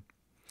Prohibition,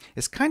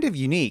 is kind of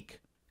unique.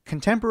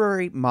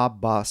 Contemporary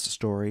mob boss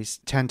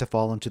stories tend to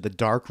fall into the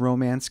dark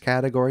romance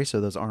category,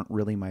 so those aren't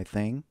really my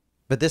thing.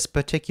 But this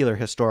particular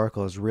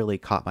historical has really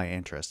caught my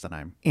interest, and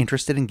I'm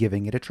interested in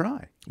giving it a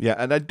try. Yeah,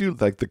 and I do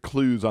like the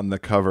clues on the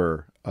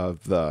cover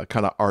of the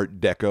kind of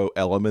Art Deco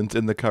elements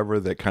in the cover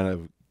that kind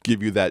of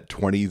give you that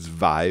 20s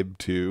vibe,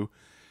 too.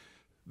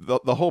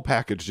 The whole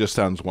package just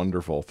sounds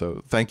wonderful,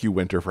 so thank you,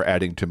 Winter, for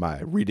adding to my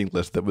reading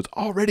list that was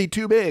already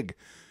too big.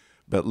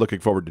 But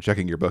looking forward to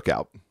checking your book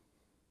out.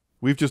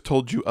 We've just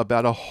told you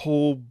about a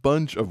whole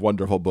bunch of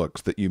wonderful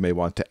books that you may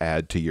want to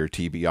add to your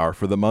TBR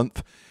for the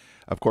month.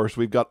 Of course,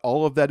 we've got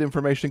all of that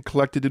information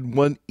collected in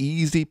one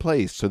easy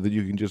place so that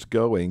you can just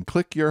go and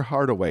click your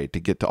heart away to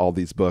get to all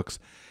these books.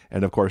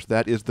 And of course,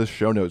 that is the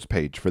show notes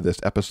page for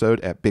this episode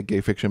at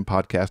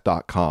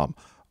biggayfictionpodcast.com.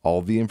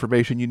 All the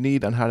information you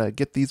need on how to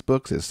get these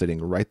books is sitting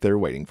right there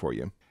waiting for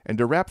you. And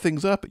to wrap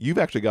things up, you've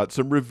actually got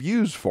some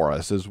reviews for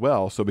us as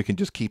well, so we can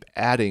just keep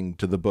adding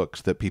to the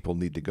books that people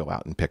need to go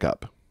out and pick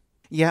up.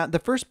 Yeah, the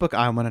first book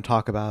I want to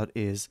talk about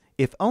is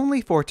If Only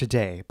for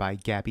Today by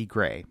Gabbi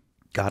Grey.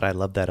 God, I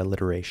love that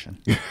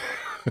alliteration.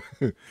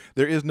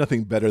 There is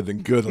nothing better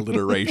than good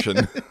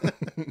alliteration.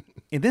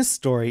 In this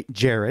story,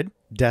 Jared,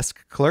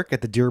 desk clerk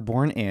at the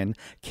Dearborn Inn,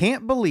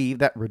 can't believe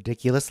that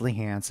ridiculously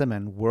handsome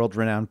and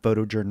world-renowned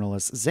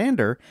photojournalist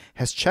Xander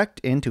has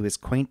checked into his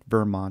quaint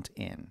Vermont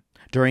inn.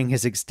 During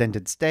his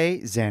extended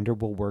stay, Xander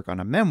will work on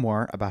a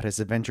memoir about his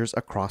adventures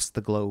across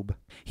the globe.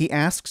 He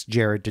asks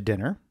Jared to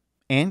dinner,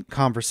 and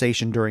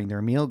conversation during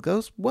their meal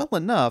goes well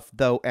enough,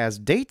 though as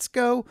dates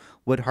go,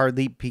 would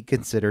hardly be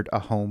considered a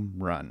home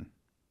run.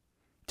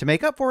 To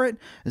make up for it,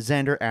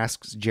 Xander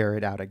asks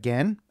Jared out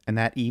again, and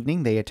that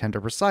evening they attend a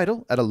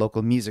recital at a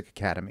local music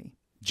academy.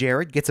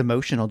 Jared gets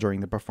emotional during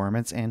the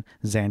performance, and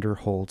Xander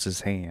holds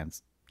his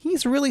hands.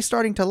 He's really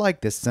starting to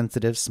like this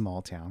sensitive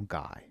small-town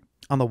guy.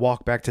 On the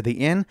walk back to the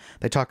inn,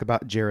 they talk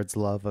about Jared's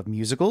love of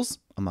musicals,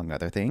 among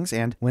other things,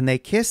 and when they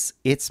kiss,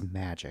 it's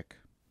magic.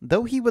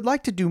 Though he would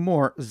like to do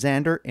more,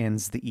 Xander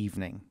ends the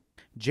evening.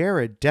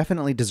 Jared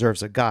definitely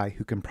deserves a guy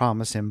who can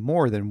promise him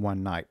more than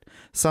one night,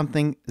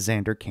 something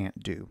Xander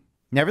can't do.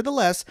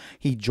 Nevertheless,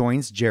 he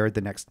joins Jared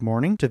the next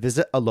morning to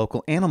visit a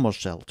local animal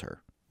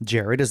shelter.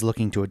 Jared is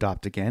looking to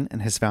adopt again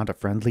and has found a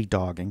friendly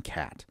dog and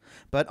cat.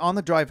 But on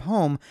the drive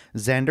home,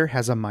 Xander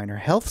has a minor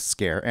health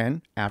scare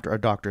and, after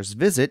a doctor's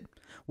visit,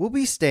 will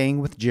be staying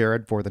with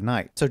Jared for the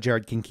night, so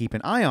Jared can keep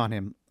an eye on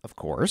him, of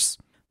course.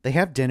 They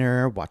have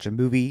dinner, watch a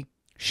movie,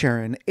 share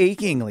an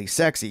achingly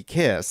sexy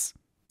kiss.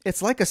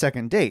 It's like a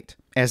second date,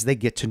 as they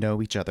get to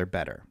know each other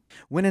better.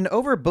 When an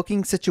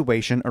overbooking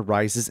situation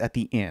arises at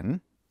the inn,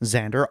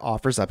 Xander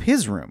offers up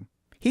his room.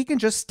 He can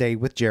just stay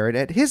with Jared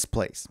at his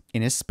place,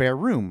 in his spare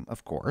room,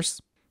 of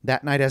course.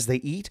 That night as they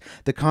eat,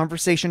 the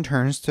conversation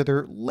turns to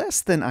their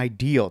less than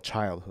ideal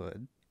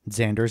childhood.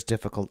 Xander's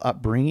difficult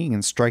upbringing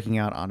and striking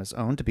out on his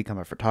own to become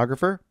a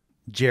photographer.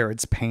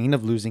 Jared's pain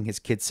of losing his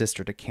kid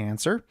sister to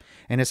cancer,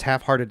 and his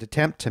half-hearted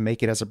attempt to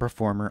make it as a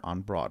performer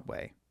on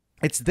Broadway.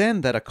 It's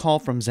then that a call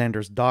from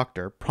Xander's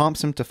doctor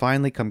prompts him to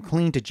finally come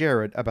clean to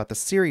Jared about the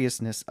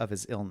seriousness of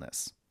his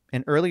illness.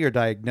 An earlier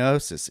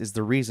diagnosis is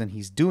the reason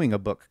he's doing a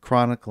book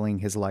chronicling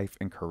his life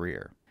and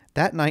career.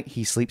 That night,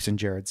 he sleeps in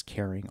Jared's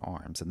caring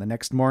arms, and the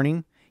next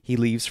morning, he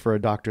leaves for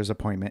a doctor's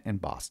appointment in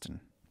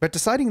Boston. But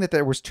deciding that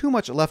there was too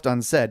much left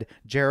unsaid,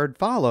 Jared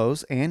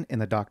follows, and in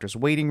the doctor's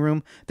waiting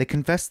room, they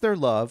confess their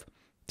love,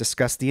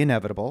 discuss the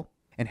inevitable,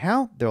 and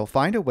how they'll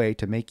find a way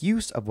to make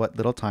use of what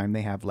little time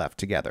they have left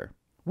together.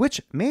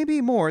 Which may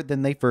be more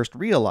than they first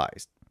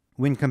realized.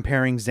 When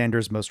comparing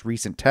Xander's most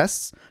recent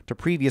tests to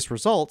previous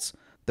results,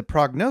 the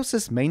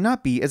prognosis may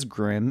not be as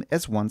grim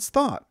as once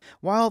thought.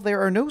 While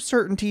there are no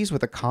certainties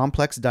with a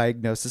complex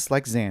diagnosis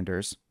like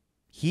Xander's,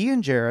 he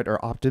and Jared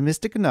are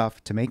optimistic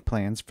enough to make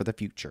plans for the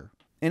future.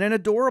 In an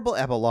adorable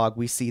epilogue,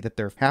 we see that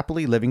they're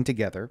happily living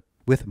together,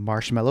 with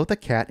Marshmallow the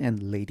cat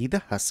and Lady the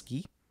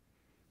husky,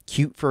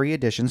 cute furry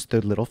additions to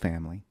their little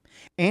family.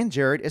 And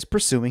Jared is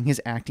pursuing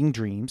his acting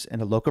dreams in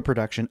a local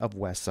production of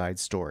West Side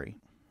Story.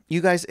 You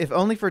guys, If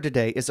Only for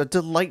Today is a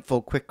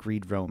delightful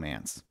quick-read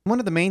romance. One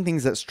of the main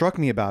things that struck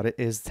me about it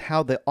is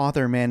how the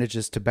author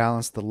manages to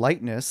balance the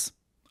lightness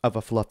of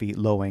a fluffy,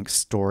 low-angst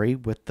story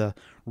with the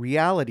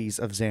realities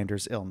of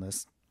Xander's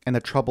illness and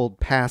the troubled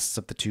pasts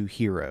of the two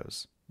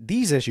heroes.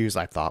 These issues,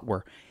 I thought,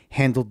 were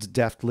handled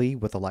deftly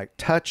with a light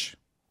touch,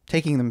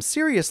 taking them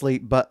seriously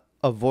but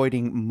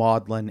avoiding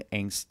maudlin,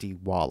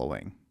 angsty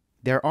wallowing.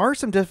 There are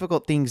some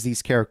difficult things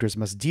these characters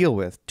must deal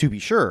with, to be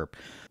sure,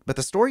 but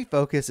the story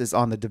focus is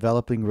on the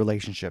developing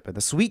relationship and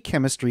the sweet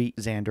chemistry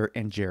Xander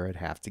and Jared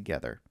have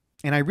together.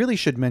 And I really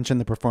should mention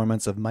the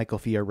performance of Michael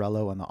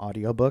Fiorello on the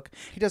audiobook.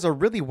 He does a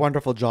really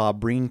wonderful job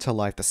bringing to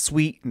life the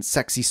sweet and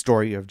sexy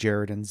story of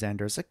Jared and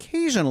Xander's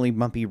occasionally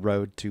bumpy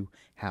road to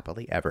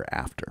happily ever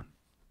after.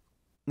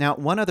 Now,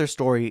 one other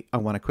story I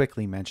want to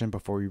quickly mention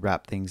before we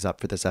wrap things up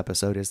for this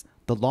episode is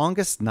The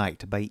Longest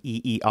Night by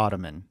EE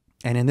Ottoman.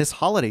 And in this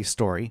holiday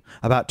story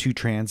about two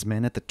trans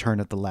men at the turn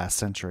of the last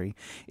century,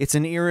 it's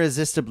an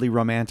irresistibly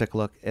romantic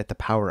look at the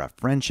power of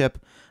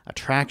friendship,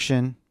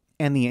 attraction,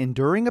 and the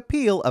enduring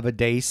appeal of a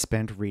day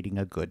spent reading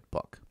a good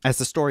book. As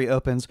the story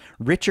opens,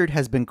 Richard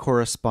has been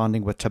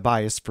corresponding with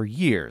Tobias for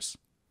years.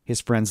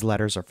 His friend's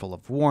letters are full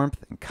of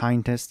warmth and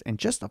kindness and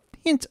just a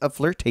hint of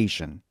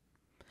flirtation.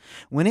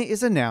 When it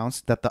is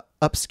announced that the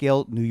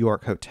upscale New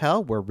York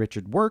hotel where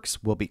Richard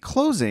works will be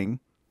closing,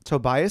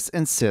 Tobias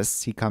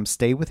insists he come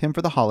stay with him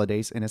for the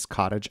holidays in his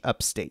cottage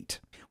upstate.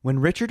 When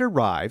Richard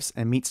arrives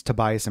and meets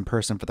Tobias in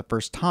person for the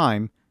first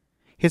time,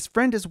 his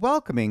friend is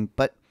welcoming,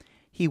 but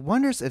he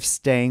wonders if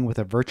staying with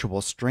a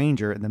virtual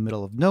stranger in the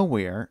middle of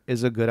nowhere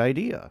is a good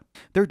idea.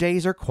 Their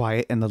days are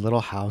quiet in the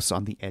little house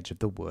on the edge of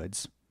the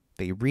woods.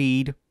 They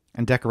read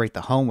and decorate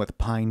the home with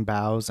pine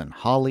boughs and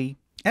holly.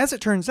 As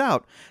it turns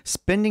out,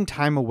 spending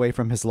time away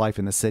from his life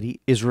in the city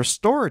is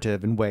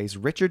restorative in ways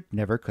Richard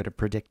never could have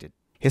predicted.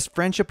 His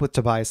friendship with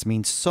Tobias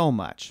means so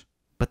much,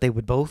 but they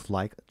would both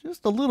like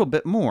just a little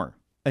bit more.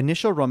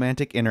 Initial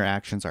romantic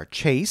interactions are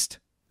chaste,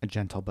 a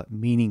gentle but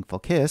meaningful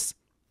kiss.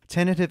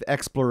 Tentative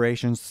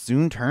exploration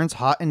soon turns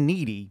hot and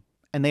needy,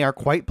 and they are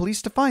quite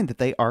pleased to find that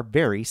they are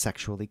very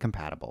sexually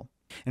compatible.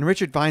 And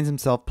Richard finds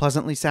himself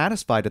pleasantly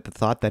satisfied at the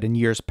thought that in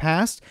years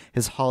past,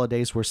 his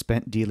holidays were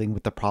spent dealing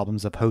with the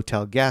problems of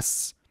hotel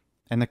guests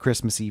and the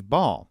Christmas Eve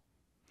ball.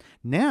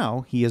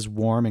 Now he is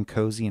warm and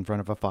cozy in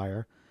front of a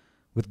fire,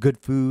 with good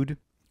food,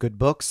 good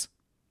books,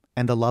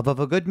 and the love of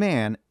a good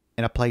man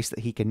in a place that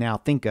he can now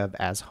think of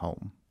as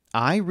home.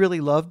 I really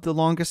loved The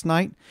Longest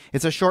Night.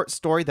 It's a short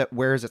story that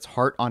wears its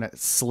heart on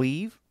its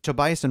sleeve.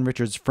 Tobias and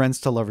Richard's friends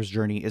to lovers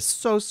journey is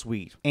so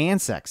sweet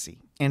and sexy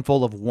and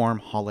full of warm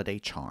holiday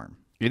charm.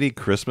 Any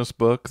Christmas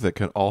book that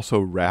can also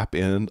wrap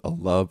in a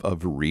love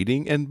of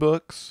reading and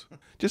books,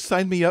 just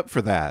sign me up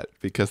for that,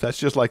 because that's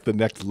just like the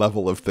next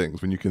level of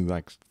things when you can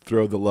like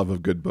throw the love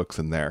of good books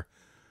in there.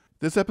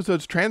 This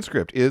episode's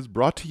transcript is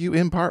brought to you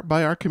in part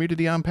by our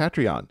community on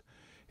Patreon.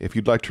 If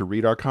you'd like to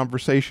read our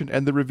conversation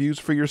and the reviews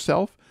for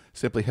yourself,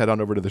 simply head on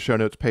over to the show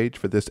notes page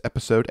for this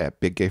episode at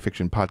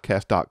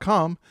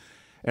biggayfictionpodcast.com.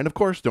 And of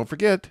course, don't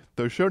forget,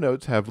 those show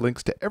notes have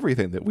links to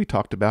everything that we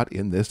talked about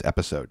in this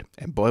episode.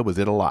 And boy, was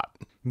it a lot.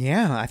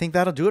 Yeah, I think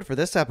that'll do it for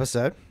this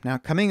episode. Now,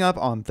 coming up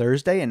on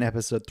Thursday in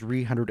episode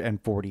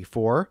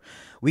 344,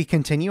 we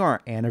continue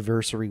our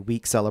anniversary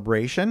week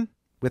celebration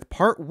with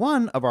part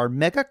 1 of our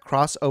mega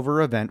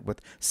crossover event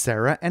with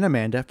Sarah and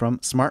Amanda from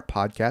Smart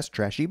Podcast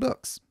Trashy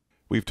Books.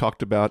 We've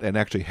talked about and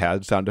actually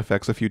had sound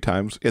effects a few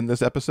times in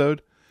this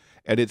episode.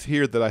 And it's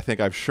here that I think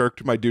I've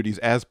shirked my duties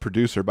as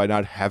producer by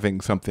not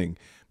having something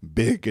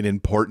big and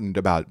important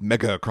about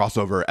mega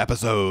crossover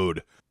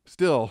episode.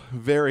 Still,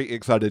 very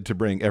excited to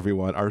bring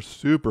everyone our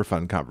super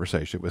fun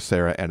conversation with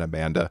Sarah and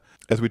Amanda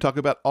as we talk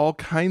about all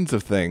kinds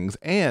of things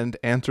and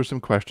answer some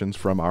questions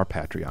from our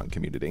Patreon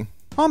community.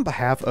 On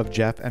behalf of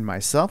Jeff and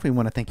myself, we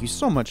want to thank you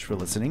so much for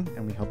listening,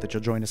 and we hope that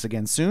you'll join us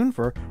again soon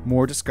for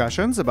more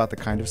discussions about the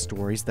kind of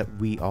stories that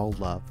we all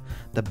love,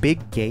 the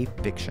big gay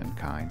fiction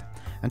kind.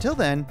 Until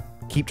then,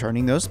 Keep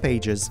turning those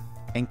pages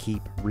and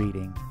keep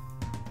reading.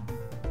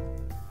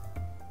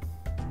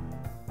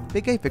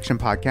 Big Gay Fiction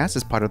Podcast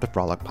is part of the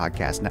Frolic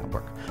Podcast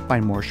Network.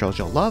 Find more shows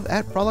you'll love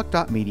at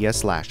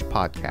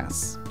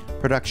frolic.media/podcasts.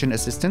 Production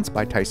assistance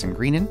by Tyson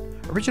Greenan.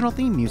 Original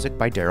theme music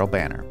by Daryl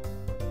Banner.